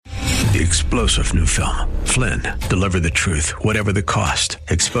The explosive new film, Flynn, deliver the truth, whatever the cost,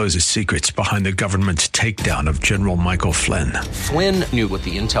 exposes secrets behind the government's takedown of General Michael Flynn. Flynn knew what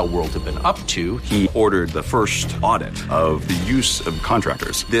the intel world had been up to. He ordered the first audit of the use of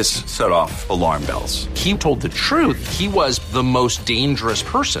contractors. This set off alarm bells. He told the truth. He was the most dangerous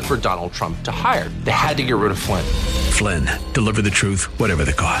person for Donald Trump to hire. They had to get rid of Flynn. Flynn, deliver the truth, whatever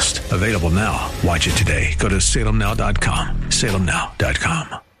the cost. Available now. Watch it today. Go to salemnow.com.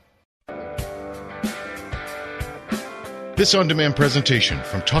 salemnow.com. This on-demand presentation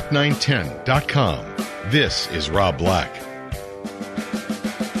from Talk910.com. This is Rob Black.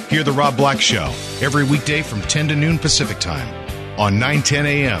 Hear The Rob Black Show every weekday from 10 to noon Pacific Time on 910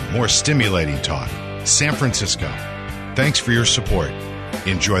 a.m. More stimulating talk. San Francisco. Thanks for your support.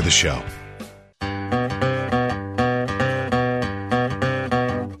 Enjoy the show.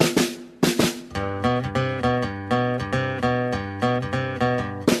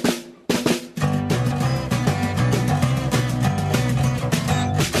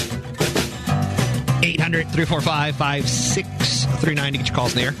 Eight 345-5639 to get your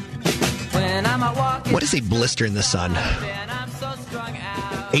calls in the air. What is a blister in the sun?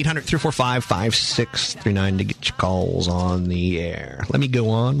 800-345-5639 to get your calls on the air. Let me go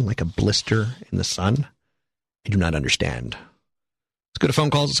on like a blister in the sun. I do not understand. Let's go to phone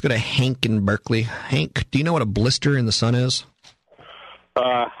calls. Let's go to Hank in Berkeley. Hank, do you know what a blister in the sun is?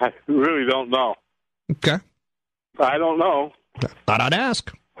 I really don't know. Okay. I don't know. Thought I'd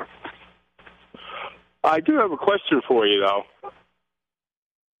ask. I do have a question for you, though.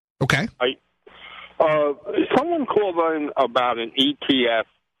 Okay. Someone called in about an ETF,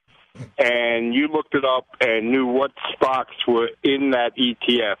 and you looked it up and knew what stocks were in that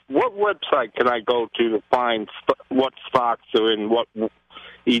ETF. What website can I go to find what stocks are in what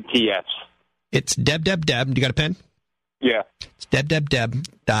ETFs? It's Deb. Do you got a pen? Yeah. It's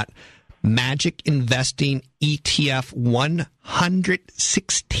Magic Investing ETF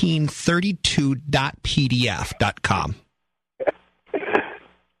 11632.pdf.com.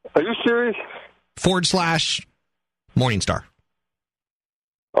 Are you serious? /Morningstar.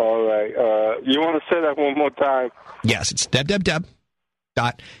 All right. You want to say that one more time? Yes, it's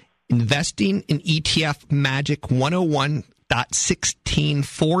Investing in ETF Magic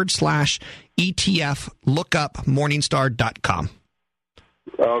 101.16 /ETF lookup Morningstar.com.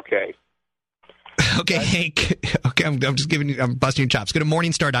 Okay. Okay, Hank. Okay, I'm busting your chops. Go to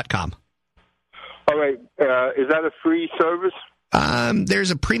Morningstar.com. All right. Is that a free service?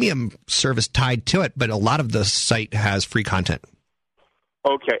 There's a premium service tied to it, but a lot of the site has free content.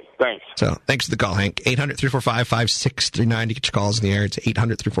 Okay, thanks. So thanks for the call, Hank. 800-345-5639 to get your calls in the air. It's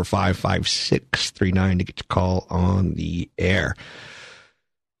 800-345-5639 to get your call on the air.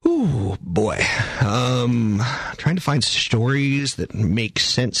 Ooh, boy. Trying to find stories that make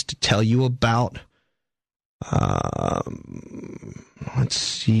sense to tell you about. Let's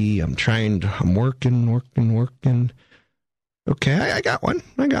see. I'm working. Okay, I got one.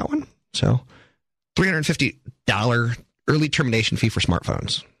 So, $350 early termination fee for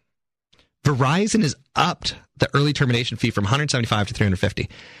smartphones. Verizon has upped the early termination fee from $175 to $350.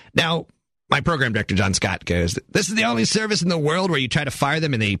 Now, my program director, John Scott, goes, this is the only service in the world where you try to fire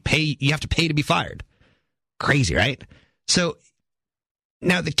them and you have to pay to be fired. Crazy, right? So,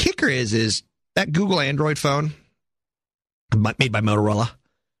 now the kicker is that Google Android phone made by Motorola,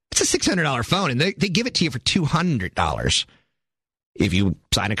 it's a $600 phone, and they give it to you for $200 if you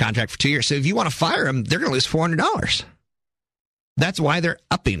sign a contract for 2 years. So if you want to fire them, they're going to lose $400. That's why they're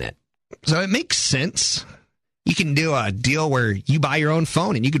upping it. So it makes sense. You can do a deal where you buy your own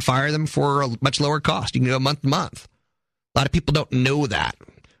phone and you could fire them for a much lower cost. You can do a month to month. A lot of people don't know that.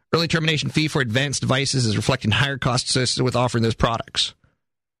 Early termination fee for advanced devices is reflecting higher costs associated with offering those products.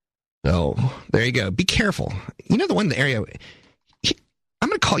 So there you go. Be careful. You know the one in the area, I'm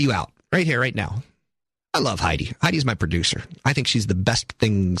going to call you out right here, right now. I love Heidi. Heidi's my producer. I think she's the best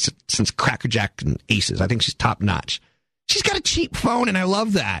thing since Cracker Jack and Aces. I think she's top notch. She's got a cheap phone, and I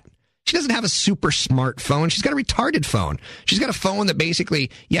love that. She doesn't have a super smart phone. She's got a retarded phone. She's got a phone that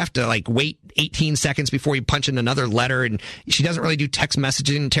basically you have to wait 18 seconds before you punch in another letter, and she doesn't really do text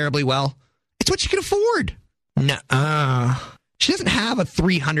messaging terribly well. It's what she can afford. She doesn't have a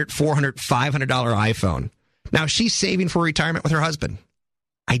 $300, $400, $500 iPhone. Now, she's saving for retirement with her husband.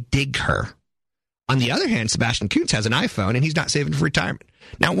 I dig her. On the other hand, Sebastian Kuntz has an iPhone, and he's not saving for retirement.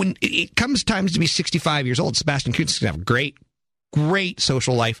 Now, when it comes times to be 65 years old, Sebastian Kuntz is going to have a great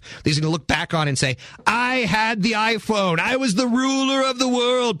social life. He's going to look back on and say, I had the iPhone. I was the ruler of the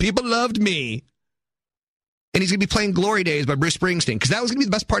world. People loved me. And he's going to be playing Glory Days by Bruce Springsteen, because that was going to be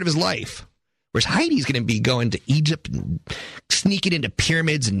the best part of his life. Whereas Heidi's going to be going to Egypt and sneaking into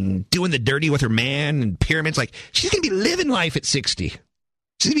pyramids and doing the dirty with her man and pyramids. Like, she's going to be living life at 60. She's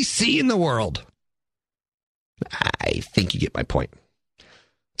going to be seeing the world. I think you get my point.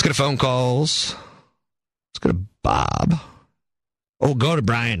 Let's go to phone calls. Let's go to Bob. Oh, go to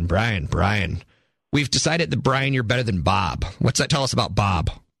Brian. Brian. We've decided that, Brian, you're better than Bob. What's that tell us about Bob?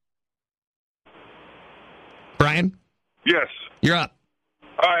 Brian? Yes. You're up.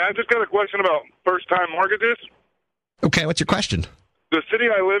 Hi, I just got a question about first-time mortgages. Okay, what's your question? The city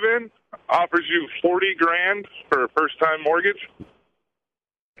I live in offers you $40,000 for a first-time mortgage,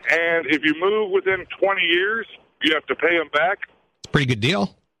 and if you move within 20 years, you have to pay them back. It's a pretty good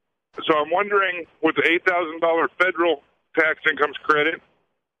deal. So I'm wondering, with the $8,000 federal tax incomes credit,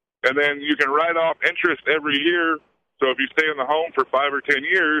 and then you can write off interest every year, so if you stay in the home for 5 or 10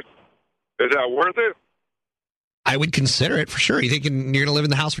 years, is that worth it? I would consider it for sure. You thinking you're going to live in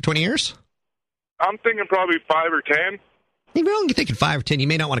the house for 20 years? I'm thinking probably 5 or 10. If you're only thinking 5 or 10, you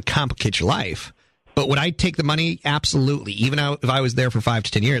may not want to complicate your life. But would I take the money? Absolutely. Even if I was there for 5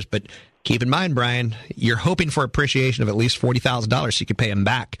 to 10 years. But keep in mind, Brian, you're hoping for appreciation of at least $40,000 so you could pay them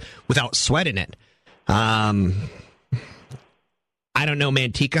back without sweating it. I don't know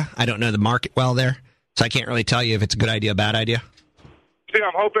Manteca. I don't know the market well there. So I can't really tell you if it's a good idea or bad idea. See,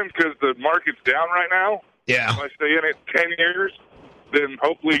 I'm hoping because the market's down right now. Yeah. If I stay in it 10 years, then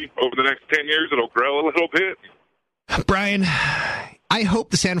hopefully over the next 10 years it'll grow a little bit. Brian, I hope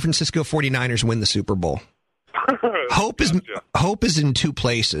the San Francisco 49ers win the Super Bowl. Hope is in two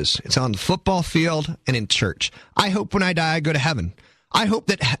places. It's on the football field and in church. I hope when I die I go to heaven. I hope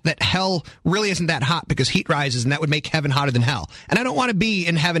that hell really isn't that hot because heat rises and that would make heaven hotter than hell. And I don't want to be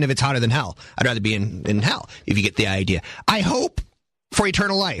in heaven if it's hotter than hell. I'd rather be in hell, if you get the idea. I hope for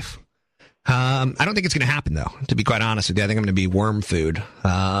eternal life. I don't think it's going to happen, though, to be quite honest with you. I think I'm going to be worm food.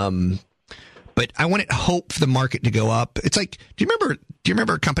 But I want to hope for the market to go up. It's like, do you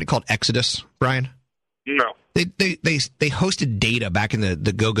remember a company called Exodus, Brian? No. They hosted data back in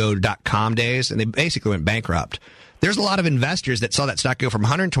the GoGo.com days, and they basically went bankrupt. There's a lot of investors that saw that stock go from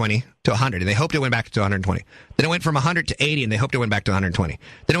 120 to 100, and they hoped it went back to 120. Then it went from 100 to 80, and they hoped it went back to 120.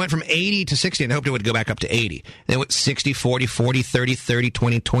 Then it went from 80 to 60, and they hoped it would go back up to 80. Then it went 60, 40, 40, 30, 30,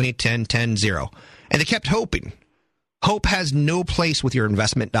 20, 20, 10, 10, 0. And they kept hoping. Hope has no place with your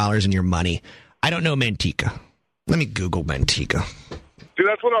investment dollars and your money. I don't know Manteca. Let me Google Manteca. See,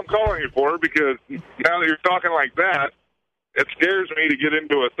 that's what I'm calling you for, because now that you're talking like that, it scares me to get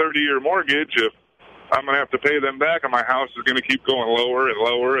into a 30-year mortgage if I'm going to have to pay them back, and my house is going to keep going lower and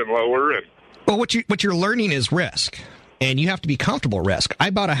lower and lower. And well, what you're learning is risk, and you have to be comfortable with risk. I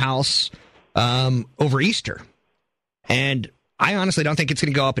bought a house over Easter, and I honestly don't think it's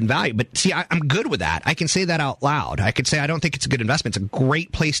going to go up in value. But see, I'm good with that. I can say that out loud. I could say I don't think it's a good investment. It's a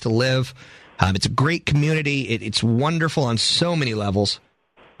great place to live. It's a great community. It's wonderful on so many levels.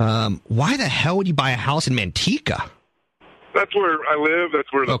 Why the hell would you buy a house in Manteca? That's where I live.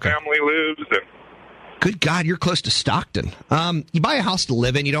 That's where the family lives. And good God, you're close to Stockton. You buy a house to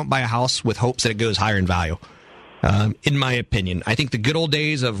live in. You don't buy a house with hopes that it goes higher in value. In my opinion, I think the good old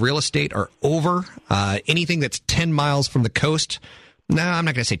days of real estate are over. Anything that's 10 miles from the coast, no, I'm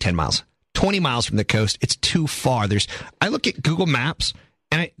not going to say 10 miles. 20 miles from the coast, it's too far. I look at Google Maps,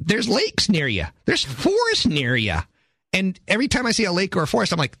 and there's lakes near you. There's forest near you. And every time I see a lake or a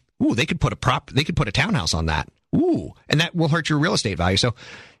forest, I'm like, ooh, they could put a townhouse on that. Ooh, and that will hurt your real estate value. So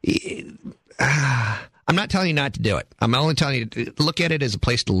I'm not telling you not to do it. I'm only telling you to look at it as a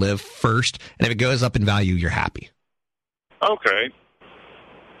place to live first. And if it goes up in value, you're happy. Okay.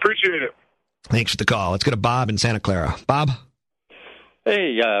 Appreciate it. Thanks for the call. Let's go to Bob in Santa Clara. Bob?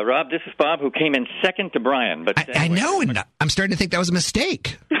 Hey, Rob, this is Bob, who came in second to Brian. But I know, and I'm starting to think that was a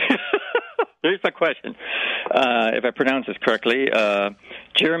mistake. Here's my question. If I pronounce this correctly,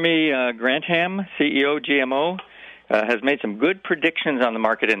 Jeremy Grantham, CEO, GMO, has made some good predictions on the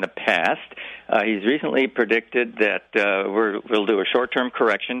market in the past. He's recently predicted that we'll do a short-term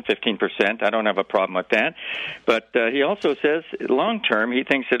correction, 15%. I don't have a problem with that. But he also says long-term, he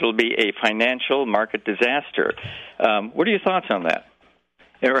thinks it'll be a financial market disaster. What are your thoughts on that?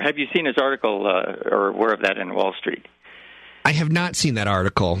 Or have you seen his article or aware of that in Wall Street? I have not seen that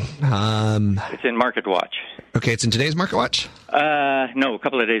article. It's in Market Watch. Okay, it's in today's Market Watch? No, a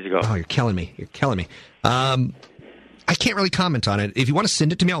couple of days ago. Oh, you're killing me. I can't really comment on it. If you want to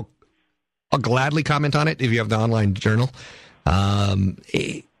send it to me, I'll gladly comment on it if you have the online journal.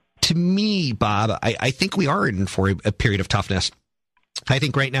 To me, Bob, I think we are in for a period of toughness. I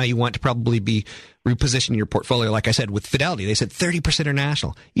think right now you want to probably be repositioning your portfolio. Like I said, with Fidelity, they said 30%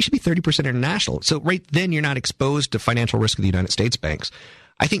 international. You should be 30% international. So right then you're not exposed to financial risk of the United States banks.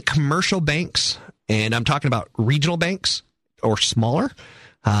 I think commercial banks, and I'm talking about regional banks or smaller,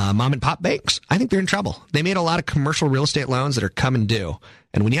 mom and pop banks, I think they're in trouble. They made a lot of commercial real estate loans that are coming due.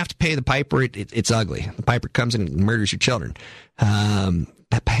 And when you have to pay the piper, it's ugly. The piper comes in and murders your children.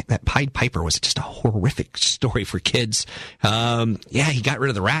 That Pied Piper was just a horrific story for kids. He got rid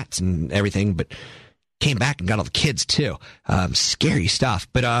of the rats and everything, but came back and got all the kids too. Scary stuff.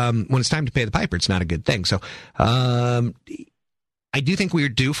 But when it's time to pay the piper, it's not a good thing. So I do think we are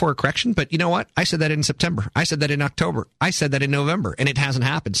due for a correction, but you know what? I said that in September. I said that in October. I said that in November, and it hasn't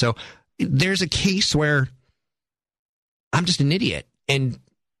happened. So there's a case where I'm just an idiot, and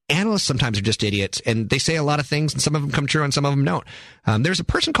analysts sometimes are just idiots, and they say a lot of things, and some of them come true and some of them don't. There's a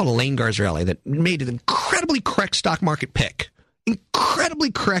person called Elaine Garzarelli that made an incredibly correct stock market pick,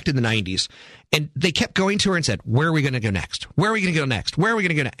 incredibly correct in the 90s, and they kept going to her and said, where are we going to go next? Where are we going to go next? Where are we going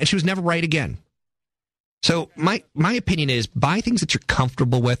to go next? And she was never right again. So my opinion is buy things that you're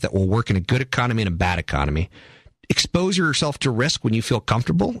comfortable with that will work in a good economy and a bad economy. Expose yourself to risk when you feel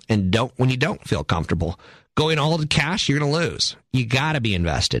comfortable and don't when you don't feel comfortable. Going all to cash, you're going to lose. You got to be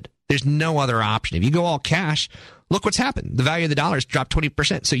invested. There's no other option. If you go all cash, look what's happened. The value of the dollar's dropped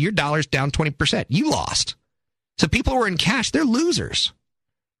 20%. So your dollar's down 20%. You lost. So people who are in cash, they're losers.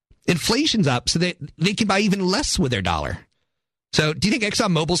 Inflation's up, so they can buy even less with their dollar. So do you think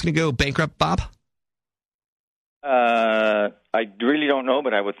ExxonMobil's going to go bankrupt, Bob? I really don't know,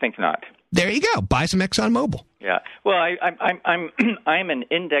 but I would think not. There you go. Buy some ExxonMobil. Yeah. Well, I'm an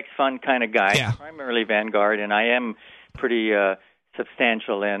index fund kind of guy, yeah. Primarily Vanguard, and I am pretty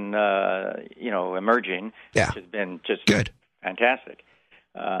substantial in emerging, yeah. which has been just good, fantastic.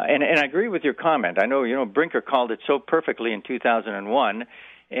 And I agree with your comment. I know Brinker called it so perfectly in 2001,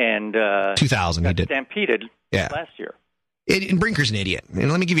 and 2000 he did stampeded last year. And Brinker's an idiot. And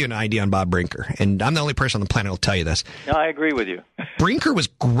let me give you an idea on Bob Brinker. And I'm the only person on the planet who will tell you this. No, I agree with you. Brinker was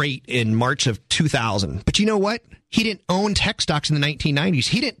great in March of 2000. But you know what? He didn't own tech stocks in the 1990s.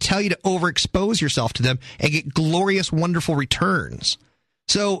 He didn't tell you to overexpose yourself to them and get glorious, wonderful returns.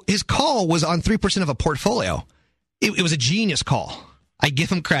 So his call was on 3% of a portfolio. It was a genius call. I give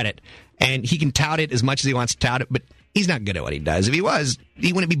him credit. And he can tout it as much as he wants to tout it. But he's not good at what he does. If he was,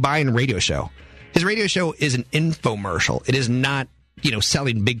 he wouldn't be buying a radio show. His radio show is an infomercial. It is not,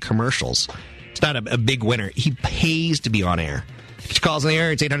 selling big commercials. It's not a big winner. He pays to be on air. If he calls on the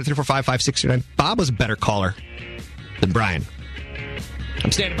air, it's 800-345-5629. Bob was a better caller than Brian.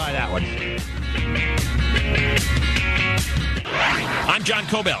 I'm standing by that one. I'm John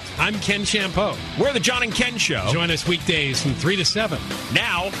Cobelt. I'm Ken Champeau. We're the John and Ken Show. Join us weekdays from 3 to 7.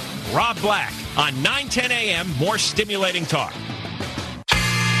 Now, Rob Black on 9:10 a.m. More stimulating talk.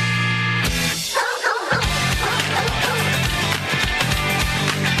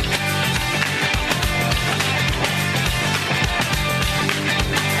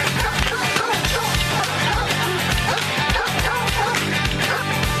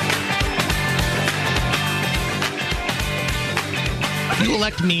 You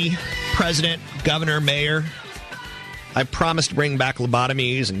elect me, president, governor, mayor. I promise to bring back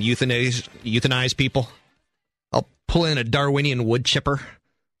lobotomies and euthanize people. I'll pull in a Darwinian wood chipper.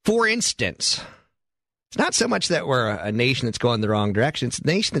 For instance, it's not so much that we're a nation that's going the wrong direction. It's a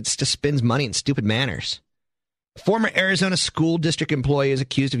nation that just spends money in stupid manners. A former Arizona school district employee is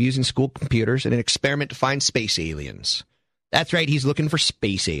accused of using school computers in an experiment to find space aliens. That's right, he's looking for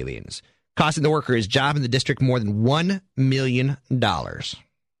space aliens, costing the worker his job in the district more than $1 million.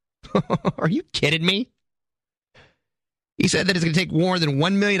 Are you kidding me? He said that it's going to take more than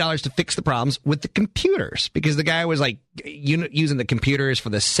 $1 million to fix the problems with the computers, because the guy was using the computers for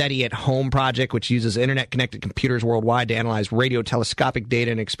the SETI at Home project, which uses internet-connected computers worldwide to analyze radio telescopic data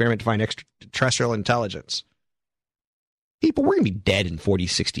and experiment to find extraterrestrial intelligence. People, we're going to be dead in 40,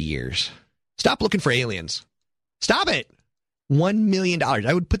 60 years. Stop looking for aliens. Stop it. $1 million.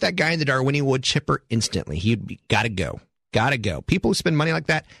 I would put that guy in the Darwinian wood chipper instantly. He'd be, gotta go. Gotta go. People who spend money like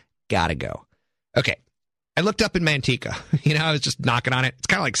that, gotta go. Okay. I looked up in Manteca. I was just knocking on it. It's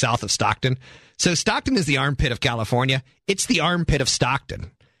kind of like south of Stockton. So Stockton is the armpit of California. It's the armpit of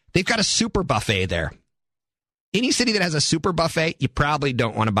Stockton. They've got a super buffet there. Any city that has a super buffet, you probably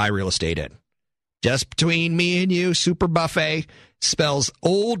don't want to buy real estate in. Just between me and you, super buffet spells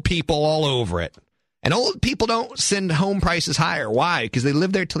old people all over it. And old people don't send home prices higher. Why? Because they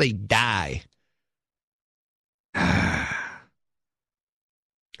live there till they die. That's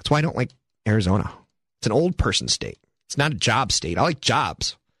why I don't like Arizona. It's an old person state. It's not a job state. I like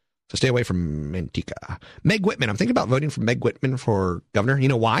jobs. So stay away from Manteca. Meg Whitman. I'm thinking about voting for Meg Whitman for governor. You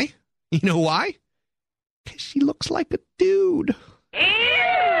know why? Because she looks like a dude.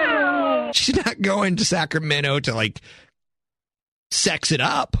 Ew. She's not going to Sacramento to sex it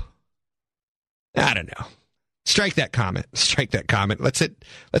up. I don't know. Strike that comment. Let's hit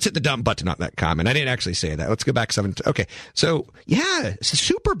the dump button on that comment. I didn't actually say that. Let's go back 7. Okay. So, yeah, it's a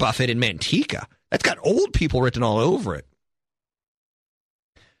Super Buffet in Manteca. That's got old people written all over it.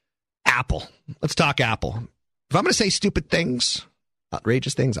 Apple. Let's talk Apple. If I'm going to say stupid things,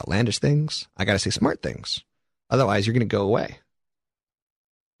 outrageous things, outlandish things, I got to say smart things. Otherwise, you're going to go away.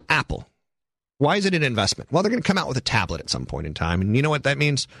 Apple. Why is it an investment? Well, they're going to come out with a tablet at some point in time. And you know what that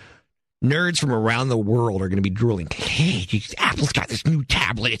means? Nerds from around the world are going to be drooling. Hey, Apple's got this new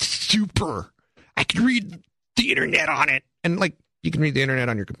tablet. It's super. I can read the internet on it. And like, you can read the internet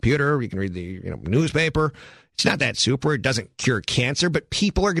on your computer. You can read the newspaper. It's not that super. It doesn't cure cancer, but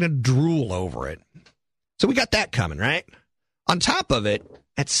people are going to drool over it. So we got that coming, right? On top of it,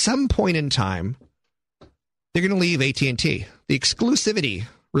 at some point in time, they're going to leave AT&T. The exclusivity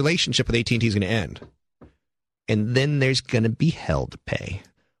relationship with AT&T is going to end. And then there's going to be hell to pay.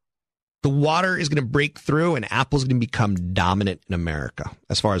 The water is going to break through, and Apple's going to become dominant in America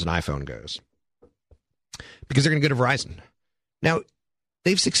as far as an iPhone goes. Because they're going to go to Verizon. Now,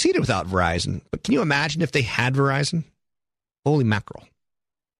 they've succeeded without Verizon, but can you imagine if they had Verizon? Holy mackerel.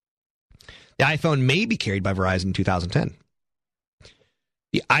 The iPhone may be carried by Verizon in 2010.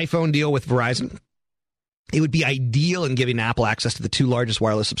 The iPhone deal with Verizon, it would be ideal in giving Apple access to the 2 largest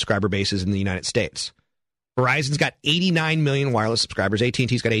wireless subscriber bases in the United States. Verizon's got 89 million wireless subscribers.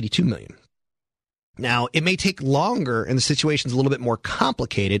 AT&T's got 82 million. Now, it may take longer and the situation's a little bit more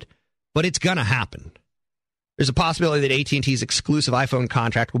complicated, but it's going to happen. There's a possibility that AT&T's exclusive iPhone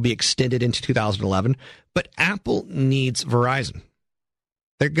contract will be extended into 2011, but Apple needs Verizon.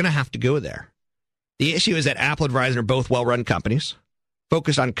 They're going to have to go there. The issue is that Apple and Verizon are both well-run companies,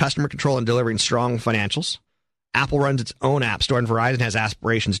 focused on customer control and delivering strong financials. Apple runs its own app store, and Verizon has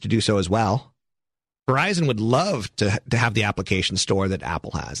aspirations to do so as well. Verizon would love to have the application store that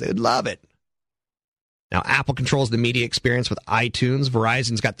Apple has. They would love it. Now, Apple controls the media experience with iTunes.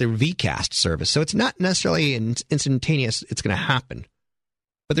 Verizon's got their Vcast service. So it's not necessarily instantaneous it's going to happen.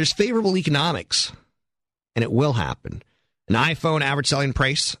 But there's favorable economics, and it will happen. An iPhone average selling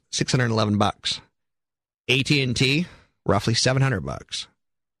price, $611. AT&T, roughly $700.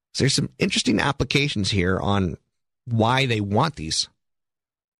 So there's some interesting applications here on why they want these.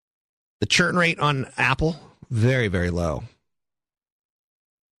 The churn rate on Apple, very, very low.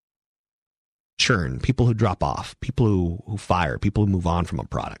 Churn, people who drop off, people who fire, people who move on from a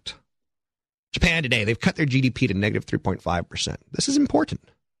product. Japan today, they've cut their GDP to negative 3.5%. This is important.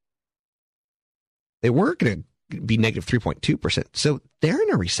 They were going to be negative 3.2%, so they're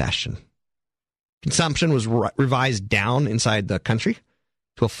in a recession. Consumption was revised down inside the country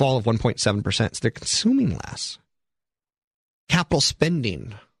to a fall of 1.7%, so they're consuming less. Capital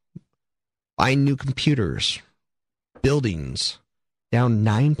spending, buying new computers, buildings, down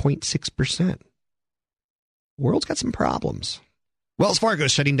 9.6%. The world's got some problems. Wells Fargo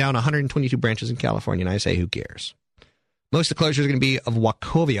is shutting down 122 branches in California, and I say, who cares? Most of the closures are going to be of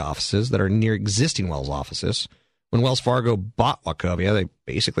Wachovia offices that are near existing Wells offices. When Wells Fargo bought Wachovia, they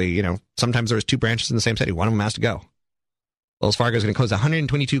basically, sometimes there was 2 branches in the same city. One of them has to go. Wells Fargo is going to close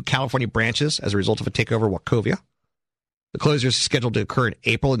 122 California branches as a result of a takeover of Wachovia. The closure is scheduled to occur in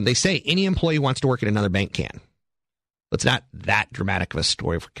April, and they say any employee who wants to work at another bank can. It's not that dramatic of a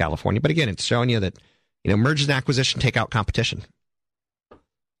story for California, but again, it's showing you that, mergers and acquisition take out competition.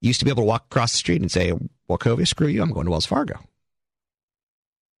 You used to be able to walk across the street and say, Wachovia, screw you, I'm going to Wells Fargo.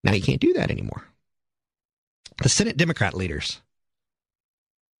 Now you can't do that anymore. The Senate Democrat leaders.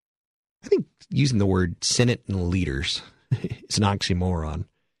 I think using the word Senate and leaders is an oxymoron.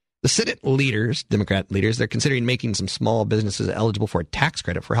 The Senate leaders, Democrat leaders, they're considering making some small businesses eligible for a tax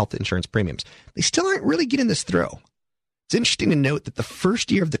credit for health insurance premiums. They still aren't really getting this through. It's interesting to note that the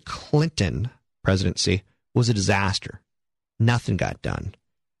first year of the Clinton presidency was a disaster. Nothing got done.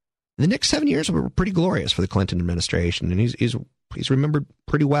 The next 7 years were pretty glorious for the Clinton administration, and he's remembered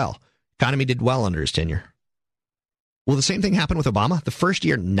pretty well. Economy did well under his tenure. Will the same thing happen with Obama? The first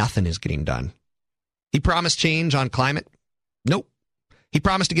year, nothing is getting done. He promised change on climate. Nope. He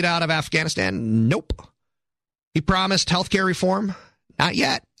promised to get out of Afghanistan. Nope. He promised healthcare reform. Not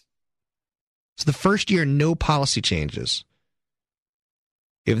yet. So the first year, no policy changes.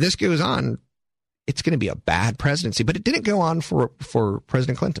 If this goes on, it's going to be a bad presidency. But it didn't go on for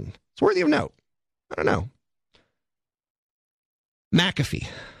President Clinton. It's worthy of note. I don't know. McAfee.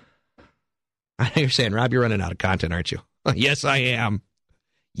 I know you're saying, Rob, you're running out of content, aren't you? Yes, I am.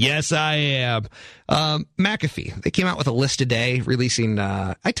 Yes, I am. McAfee. They came out with a list today releasing,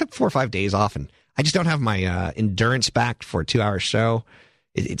 I took 4 or 5 days off, and I just don't have my endurance back for a 2-hour show.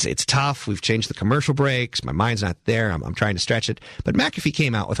 It's tough. We've changed the commercial breaks. My mind's not there. I'm trying to stretch it. But McAfee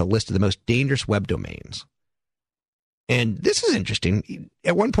came out with a list of the most dangerous web domains. And this is interesting.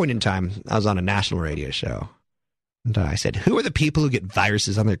 At one point in time, I was on a national radio show. And I said, who are the people who get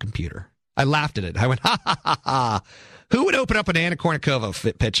viruses on their computer? I laughed at it. I went, ha, ha, ha, ha. Who would open up an Anna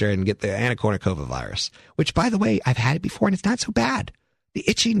Kournikova picture and get the Anna Kournikova virus? Which, by the way, I've had it before, and it's not so bad. The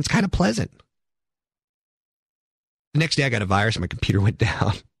itching is kind of pleasant. The next day I got a virus and my computer went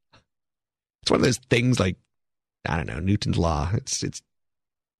down. It's one of those things like, I don't know, Newton's law.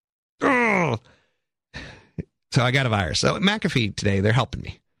 Oh. So I got a virus. So McAfee today, they're helping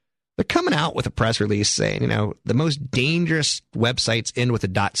me. They're coming out with a press release saying, the most dangerous websites end with a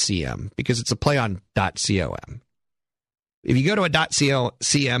 .cm because it's a play on .com. If you go to a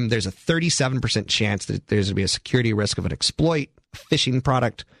 .cm, there's a 37% chance that there's going to be a security risk of an exploit, a phishing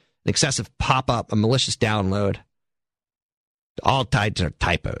product, an excessive pop-up, a malicious download. All tied to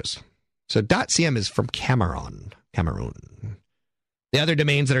typos. So .cm is from Cameroon. The other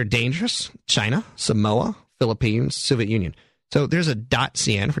domains that are dangerous, China, Samoa, Philippines, Soviet Union. So there's a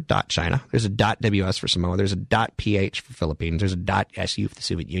 .cn for .china. There's a .ws for Samoa. There's a .ph for Philippines. There's a .su for the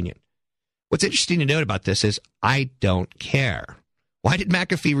Soviet Union. What's interesting to note about this is I don't care. Why did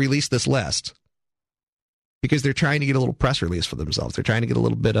McAfee release this list? Because they're trying to get a little press release for themselves. They're trying to get a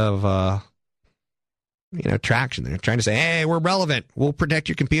little bit of traction. They're trying to say, hey, we're relevant. We'll protect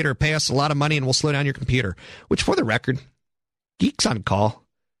your computer. Pay us a lot of money and we'll slow down your computer. Which, for the record, Geeks on Call,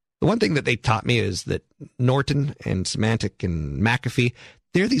 the one thing that they taught me is that Norton and Symantec and McAfee,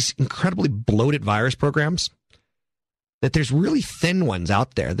 they're these incredibly bloated virus programs, that there's really thin ones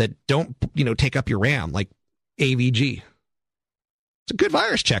out there that don't, take up your RAM, like AVG. It's a good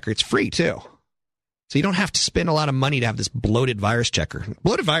virus checker. It's free, too. So you don't have to spend a lot of money to have this bloated virus checker.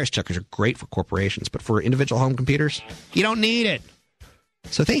 Bloated virus checkers are great for corporations, but for individual home computers, you don't need it.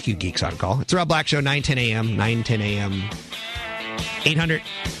 So thank you, Geeks on Call. It's the Rob Black Show, 9:10 a.m.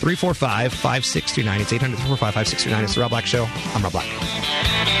 800-345-5629. It's 800-345-5629. It's the Rob Black Show. I'm Rob Black.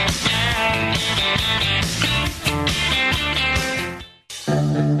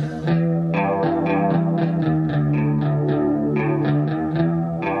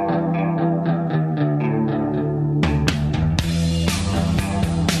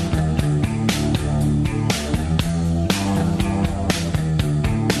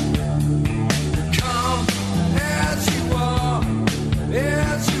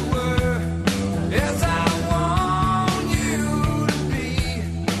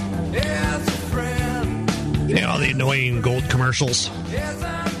 Gold commercials,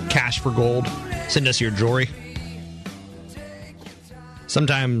 cash for gold, send us your jewelry.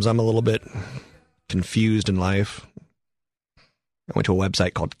 Sometimes I'm a little bit confused in life. I went to a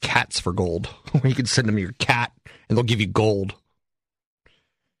website called Cats for Gold, where you can send them your cat and they'll give you gold.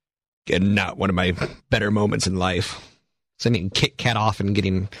 And not one of my better moments in life. Sending Kit Kat off and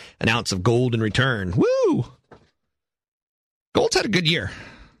getting an ounce of gold in return. Woo! Gold's had a good year.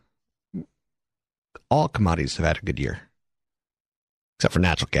 All commodities have had a good year, except for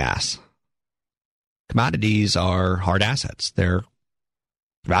natural gas. Commodities are hard assets. They're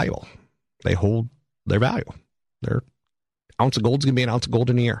valuable. They hold their value. Their ounce of gold is going to be an ounce of gold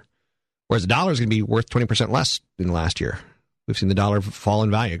in a year, whereas the dollar is going to be worth 20% less than the last year. We've seen the dollar fall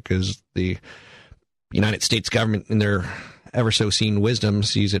in value because the United States government, in their ever-so-seen wisdom,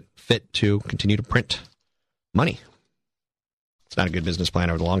 sees it fit to continue to print money. It's not a good business plan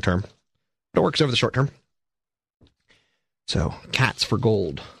over the long term. But it works over the short term. So, Cats for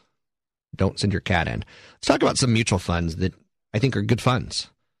Gold. Don't send your cat in. Let's talk about some mutual funds that I think are good funds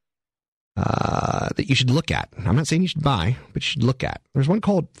that you should look at. I'm not saying you should buy, but you should look at. There's one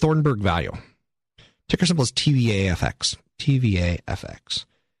called Thornburg Value. Ticker symbol is TVAFX. TVAFX. It's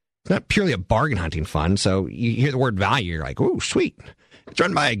not purely a bargain hunting fund, so you hear the word value, you're like, ooh, sweet. It's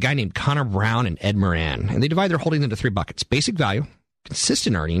run by a guy named Connor Brown and Ed Moran, and they divide their holdings into 3 buckets: basic value,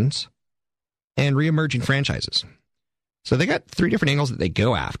 consistent earnings, and re-emerging franchises. So they got 3 different angles that they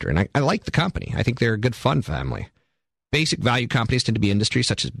go after, and I like the company. I think they're a good fund family. Basic value companies tend to be industries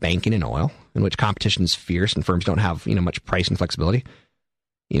such as banking and oil, in which competition is fierce and firms don't have much pricing flexibility.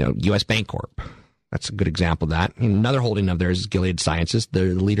 U.S. Bancorp, that's a good example of that. And another holding of theirs is Gilead Sciences.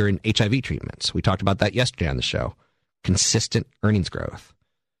 They're the leader in HIV treatments. We talked about that yesterday on the show. Consistent earnings growth.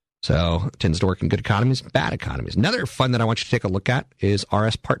 So it tends to work in good economies, bad economies. Another fund that I want you to take a look at is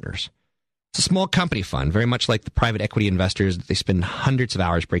RS Partners. It's a small company fund, very much like the private equity investors that they spend hundreds of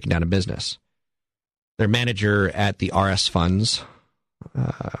hours breaking down a business. Their manager at the RS funds,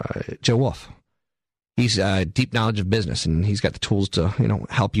 Joe Wolf, he's deep knowledge of business, and he's got the tools to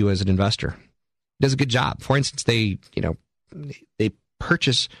help you as an investor. He does a good job. For instance, they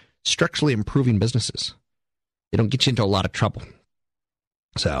purchase structurally improving businesses. They don't get you into a lot of trouble.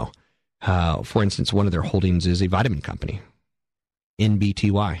 So, for instance, one of their holdings is a vitamin company,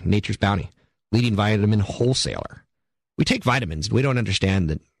 NBTY, Nature's Bounty, leading vitamin wholesaler. We take vitamins, and we don't understand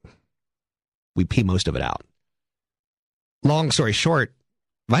that we pee most of it out. Long story short,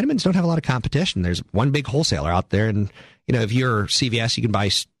 vitamins don't have a lot of competition. There's one big wholesaler out there, and if you're CVS, you can buy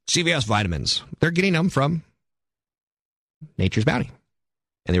CVS vitamins. They're getting them from Nature's Bounty,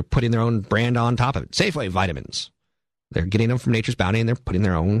 and they're putting their own brand on top of it. Safeway vitamins. They're getting them from Nature's Bounty, and they're putting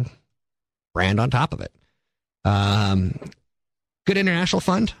their own brand on top of it. Good international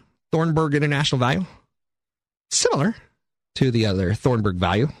fund, Thornburg International Value. Similar to the other Thornburg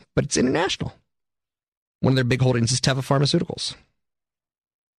Value, but it's international. One of their big holdings is Teva Pharmaceuticals.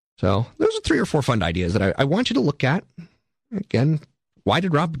 So those are 3 or 4 fund ideas that I want you to look at. Again, why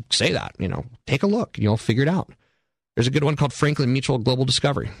did Rob say that? Take a look and you'll figure it out. There's a good one called Franklin Mutual Global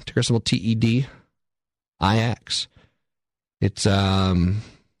Discovery, ticker symbol TEDIX. It's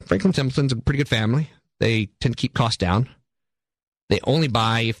Franklin Templeton's a pretty good family. They tend to keep costs down. They only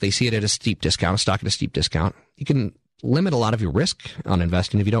buy if they see it at a steep discount, a stock at a steep discount. You can limit a lot of your risk on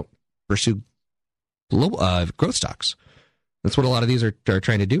investing if you don't pursue growth stocks. That's what a lot of these are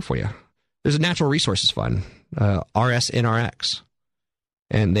trying to do for you. There's a natural resources fund, RSNRX,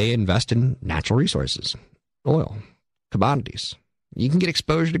 and they invest in natural resources, oil, commodities. You can get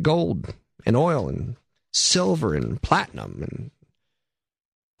exposure to gold and oil and silver and platinum and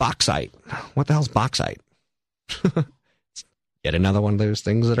bauxite. What the hell's bauxite? Yet another one of those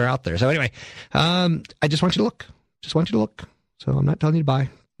things that are out there. So anyway, I just want you to look. So I'm not telling you to buy.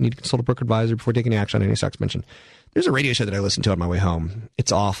 You need to consult a broker advisor before taking action on any stocks mentioned. There's a radio show that I listened to on my way home.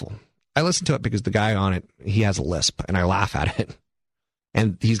 It's awful. I listened to it because the guy on it, he has a lisp, and I laugh at it.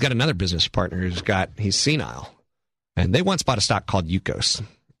 And he's got another business partner he's senile. And they once bought a stock called Yukos.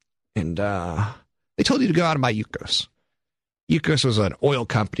 And they told you to go out and buy Yukos. Yukos was an oil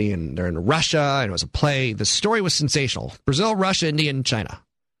company, and they're in Russia, and it was a play. The story was sensational. Brazil, Russia, India, and China.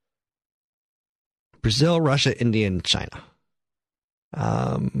 Brazil, Russia, India, and China.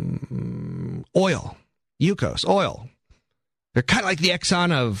 Oil. Yukos, oil. They're kind of like the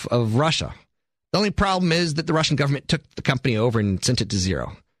Exxon of Russia. The only problem is that the Russian government took the company over and sent it to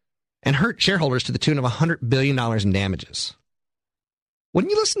zero and hurt shareholders to the tune of $100 billion in damages. When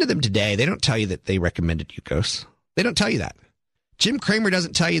you listen to them today, they don't tell you that they recommended Yukos. They don't tell you that. Jim Cramer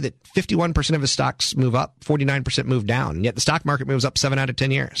doesn't tell you that 51% of his stocks move up, 49% move down, and yet the stock market moves up 7 out of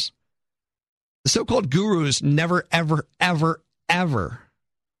 10 years. The so-called gurus never, ever, ever, ever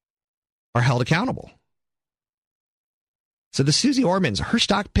are held accountable. So the Susie Ormans, her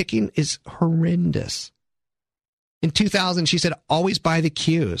stock picking is horrendous. In 2000, she said, always buy the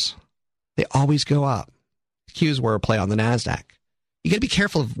Qs. They always go up. Qs were a play on the NASDAQ. You got to be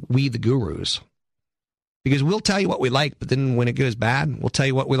careful of we, the gurus, because we'll tell you what we like, but then when it goes bad, we'll tell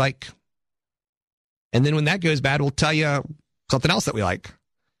you what we like. And then when that goes bad, we'll tell you something else that we like.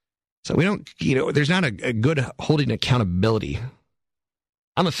 So we don't, there's not a good holding accountability.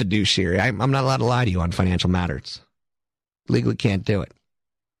 I'm a fiduciary. I'm not allowed to lie to you on financial matters. Legally can't do it.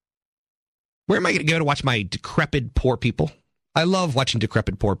 Where am I going to go to watch my decrepit poor people? I love watching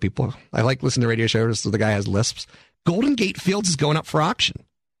decrepit poor people. I like listening to radio shows so the guy has lisps. Golden Gate Fields is going up for auction.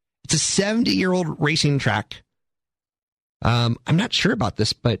 It's a 70-year-old racing track. I'm not sure about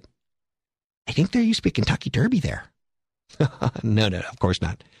this, but I think there used to be a Kentucky Derby there. No, of course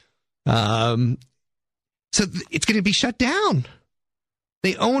not. So it's going to be shut down.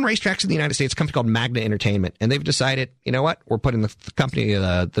 They own racetracks in the United States, a company called Magna Entertainment, and they've decided, you know what, we're putting the company,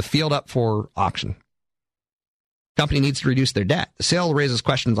 the field up for auction. Company needs to reduce their debt. The sale raises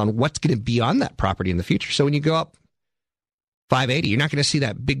questions on what's going to be on that property in the future. So when you go up 580, you're not going to see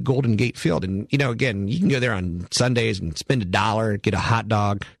that big Golden Gate Field. And, again, you can go there on Sundays and spend $1, get a hot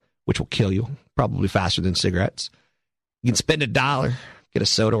dog, which will kill you, probably faster than cigarettes. You can spend $1, get a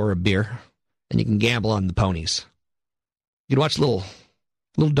soda or a beer, and you can gamble on the ponies. You can watch little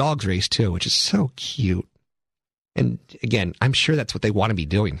dogs race, too, which is so cute. And, again, I'm sure that's what they want to be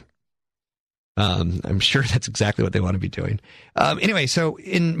doing. I'm sure that's exactly what they want to be doing. Anyway, so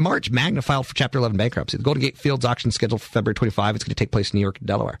in March, Magna filed for Chapter 11 bankruptcy. The Golden Gate Fields auction is scheduled for February 25. It's going to take place in New York and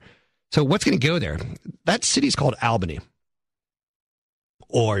Delaware. So what's going to go there? That city is called Albany.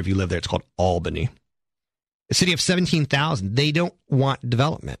 Or if you live there, it's called Albany. A city of 17,000. They don't want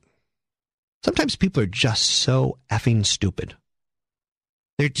development. Sometimes people are just so effing stupid.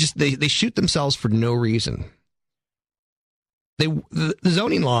 They're just they shoot themselves for no reason. The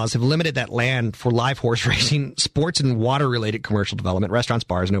zoning laws have limited that land for live horse racing, sports and water-related commercial development, restaurants,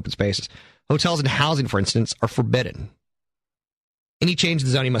 bars, and open spaces. Hotels and housing, for instance, are forbidden. Any change in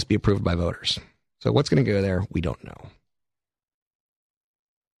the zoning must be approved by voters. So what's going to go there, we don't know.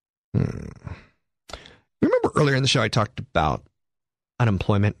 Remember earlier in the show I talked about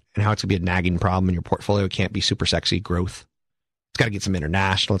unemployment and how it's going to be a nagging problem and your portfolio can't be super sexy growth. It's got to get some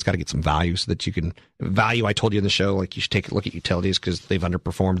international. It's got to get some value so that you can value. I told you in the show, like you should take a look at utilities because they've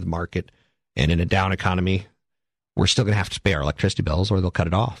underperformed the market. And in a down economy, we're still going to have to pay our electricity bills or they'll cut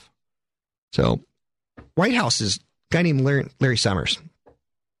it off. So White House is a guy named Larry Summers,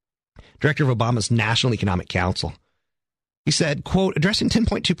 director of Obama's National Economic Council. He said, quote, addressing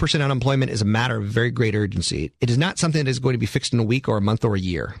 10.2% unemployment is a matter of very great urgency. It is not something that is going to be fixed in a week or a month or a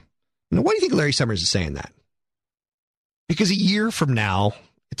year. Now, why do you think Larry Summers is saying that? Because a year from now,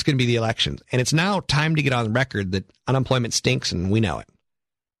 it's going to be the elections. And it's now time to get on record that unemployment stinks and we know it.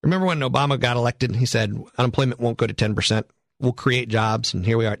 Remember when Obama got elected, he said unemployment won't go to 10%. We'll create jobs. And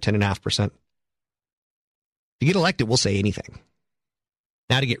here we are at 10.5%. To get elected, we'll say anything.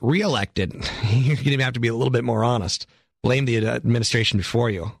 Now to get reelected, you're going to have to be a little bit more honest. Blame the administration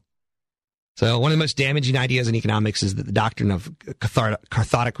before you. So one of the most damaging ideas in economics is that the doctrine of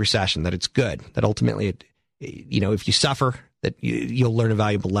cathodic recession, that it's good, that ultimately, if you suffer, that you'll learn a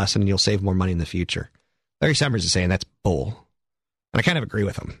valuable lesson and you'll save more money in the future. Larry Summers is saying that's bull. And I kind of agree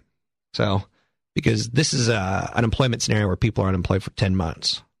with him. So, because this is an employment scenario where people are unemployed for 10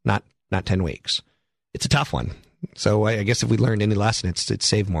 months, not 10 weeks. It's a tough one. So I guess if we learned any lesson, it's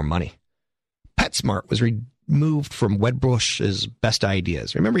save more money. PetSmart was removed from Wedbush's best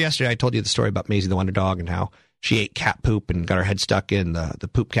ideas. Remember yesterday I told you the story about Maisie the Wonder Dog and how she ate cat poop and got her head stuck in the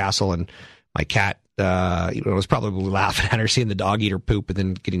poop castle, and my cat was probably laughing at her seeing the dog eat her poop and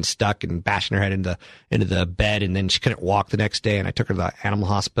then getting stuck and bashing her head into the bed, and then she couldn't walk the next day, and I took her to the animal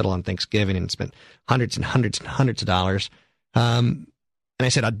hospital on Thanksgiving and spent hundreds and hundreds and hundreds of dollars. And I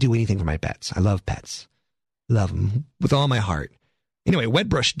said, I'll do anything for my pets. I love pets. Love them with all my heart. Anyway,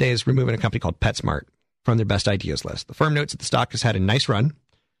 Wedbush today is removing a company called PetSmart from their best ideas list. The firm notes that the stock has had a nice run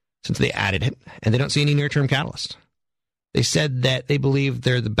since they added it, and they don't see any near-term catalyst. They said that they believe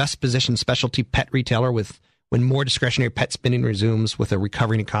they're the best-positioned specialty pet retailer when more discretionary pet spending resumes with a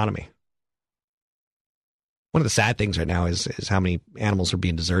recovering economy. One of the sad things right now is how many animals are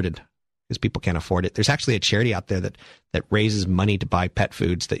being deserted because people can't afford it. There's actually a charity out there that raises money to buy pet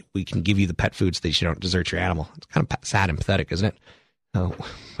foods, that we can give you the pet foods that you don't desert your animal. It's kind of sad and pathetic, isn't it? Oh,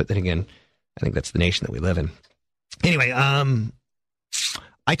 but then again, I think that's the nation that we live in. Anyway,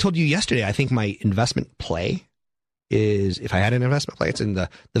 I told you yesterday, I think my investment play is, if I had an investment play, it's in the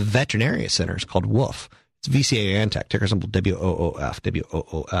veterinary center. It's called WOOF. It's VCA Antech, ticker symbol WOOF,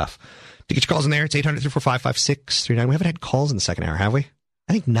 WOOF. To get your calls in there, it's 800-345-5639. We haven't had calls in the second hour, have we?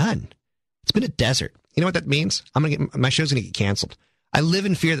 I think none. It's been a desert. You know what that means? My show's going to get canceled. I live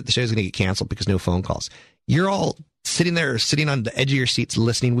in fear that the show's going to get canceled because no phone calls. You're all sitting on the edge of your seats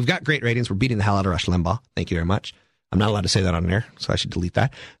listening. We've got great ratings. We're beating the hell out of Rush Limbaugh. Thank you very much. I'm not allowed to say that on air, so I should delete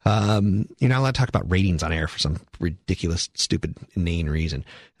that. You're not allowed to talk about ratings on air for some ridiculous, stupid, inane reason.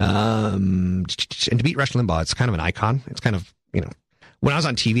 And to beat Rush Limbaugh, it's kind of an icon. It's kind of, when I was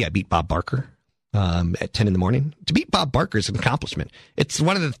on TV, I beat Bob Barker at 10 in the morning. To beat Bob Barker is an accomplishment. It's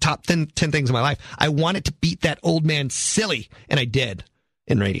one of the top 10 things in my life. I wanted to beat that old man silly, and I did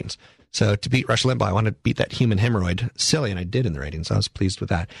in ratings. So to beat Rush Limbaugh, I wanted to beat that human hemorrhoid silly, and I did in the ratings. I was pleased with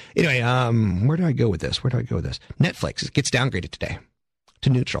that. Anyway, where do I go with this? Netflix, it gets downgraded today to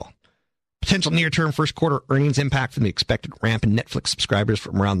neutral. Potential near-term first quarter earnings impact from the expected ramp in Netflix subscribers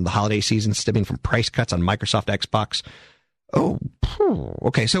from around the holiday season, stemming from price cuts on Microsoft Xbox. Oh,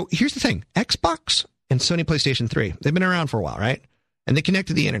 okay. So here's the thing. Xbox and Sony PlayStation 3, they've been around for a while, right? And they connect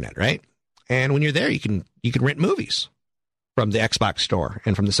to the internet, right? And when you're there, you can rent movies from the Xbox store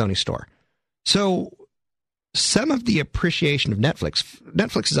and from the Sony store. So some of the appreciation of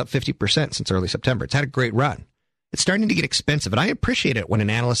Netflix is up 50% since early September. It's had a great run. It's starting to get expensive, and I appreciate it when an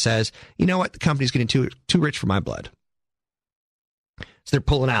analyst says, you know what, the company's getting too rich for my blood. So they're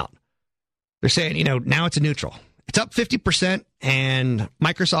pulling out. They're saying, now it's a neutral. It's up 50%, and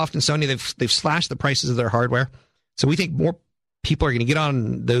Microsoft and Sony, they've slashed the prices of their hardware. So we think more people are going to get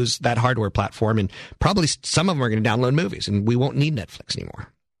on that hardware platform, and probably some of them are going to download movies, and we won't need Netflix anymore.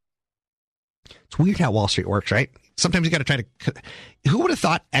 It's weird how Wall Street works, right? Sometimes you got to try to... Who would have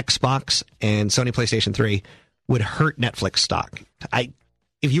thought Xbox and Sony PlayStation 3 would hurt Netflix stock?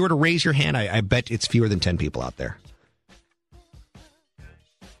 If you were to raise your hand, I bet it's fewer than 10 people out there.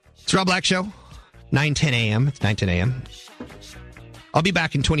 It's Rob Black Show, 9:10 a.m. It's 9:10 a.m. I'll be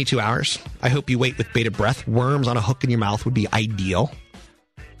back in 22 hours. I hope you wait with bated breath. Worms on a hook in your mouth would be ideal.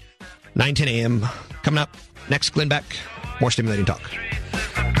 9:10 a.m. Coming up next, Glenn Beck. More stimulating talk.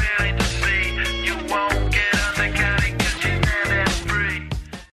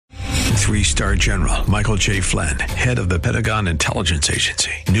 Three-star General Michael J. Flynn, head of the Pentagon Intelligence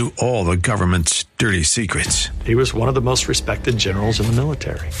Agency, knew all the government's dirty secrets. He was one of the most respected generals in the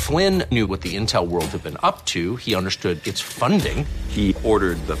military. Flynn knew what the intel world had been up to. He understood its funding. He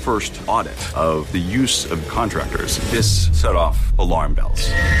ordered the first audit of the use of contractors. This set off alarm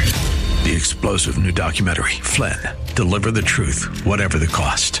bells. The explosive new documentary, Flynn, Deliver the Truth, Whatever the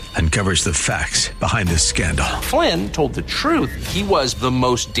Cost, uncovers the facts behind this scandal. Flynn told the truth. He was the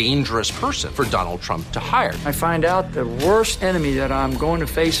most dangerous person for Donald Trump to hire. I find out the worst enemy that I'm going to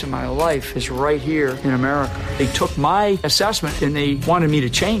face in my life is right here in America. They took my assessment and they wanted me to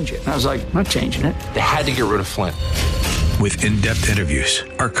change it. And I was like, I'm not changing it. They had to get rid of Flynn. With in-depth interviews,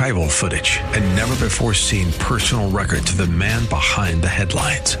 archival footage, and never-before-seen personal records of the man behind the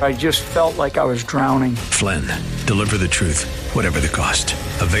headlines. I just felt like I was drowning. Flynn, Deliver the Truth, Whatever the Cost.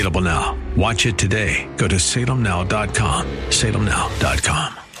 Available now. Watch it today. Go to salemnow.com.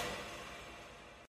 salemnow.com.